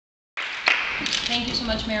Thank you so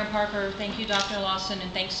much, Mayor Parker. Thank you, Dr. Lawson,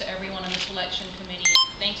 and thanks to everyone on the selection committee.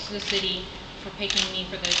 Thanks to the city for picking me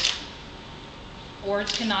for this.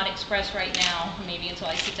 Words cannot express right now, maybe until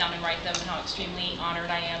I sit down and write them, how extremely honored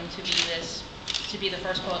I am to be the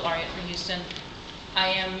first Poet Laureate for Houston. I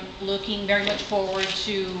am looking very much forward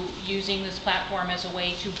to using this platform as a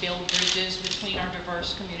way to build bridges between our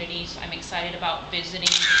diverse communities. I'm excited about visiting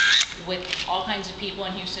with all kinds of people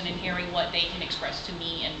in Houston and hearing what they can express to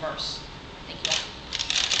me in verse. Thank you all.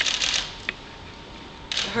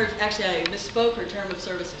 Actually, I misspoke. Her term of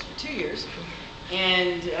service is for 2 years.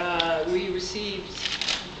 And we received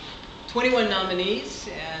 21 nominees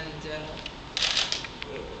and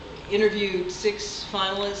interviewed 6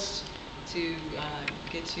 finalists to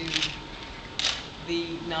get to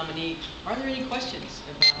the nominee. Are there any questions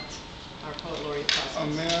about our Poet Laureate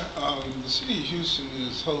process? Mayor, the city of Houston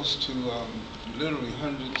is host to literally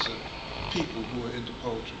hundreds of people who are into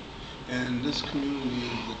poetry. And this community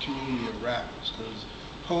is the community of rappers, because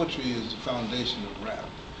poetry is the foundation of rap.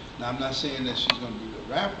 Now, I'm not saying that she's going to be a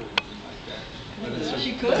rapper or anything like that. But it's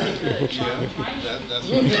she could. Yeah, that's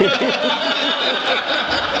what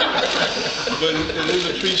But it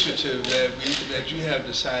is appreciative that you have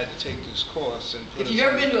decided to take this course. And if you've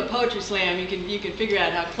ever been to a poetry slam, you can figure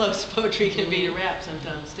out how close poetry can be to rap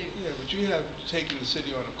sometimes, too. Yeah, but you have taken the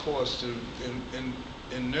city on a course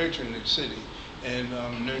in nurturing the city and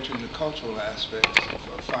nurturing the cultural aspects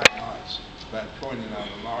of fine arts by appointing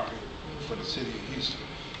a laureate for the city of Houston.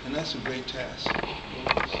 And that's a great task.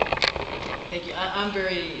 Thank you. I'm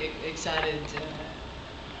very excited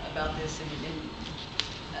about this.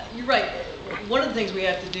 And you're right. One of the things we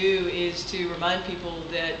have to do is to remind people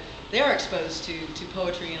that they are exposed to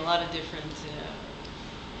poetry in a lot of different,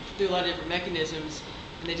 through a lot of different mechanisms,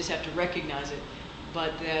 and they just have to recognize it.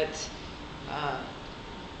 But that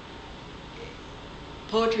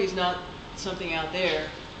poetry is not something out there.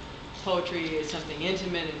 Poetry is something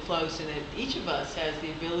intimate and close, and that each of us has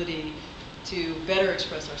the ability to better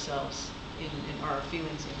express ourselves in our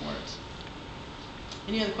feelings and words.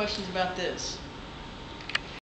 Any other questions about this?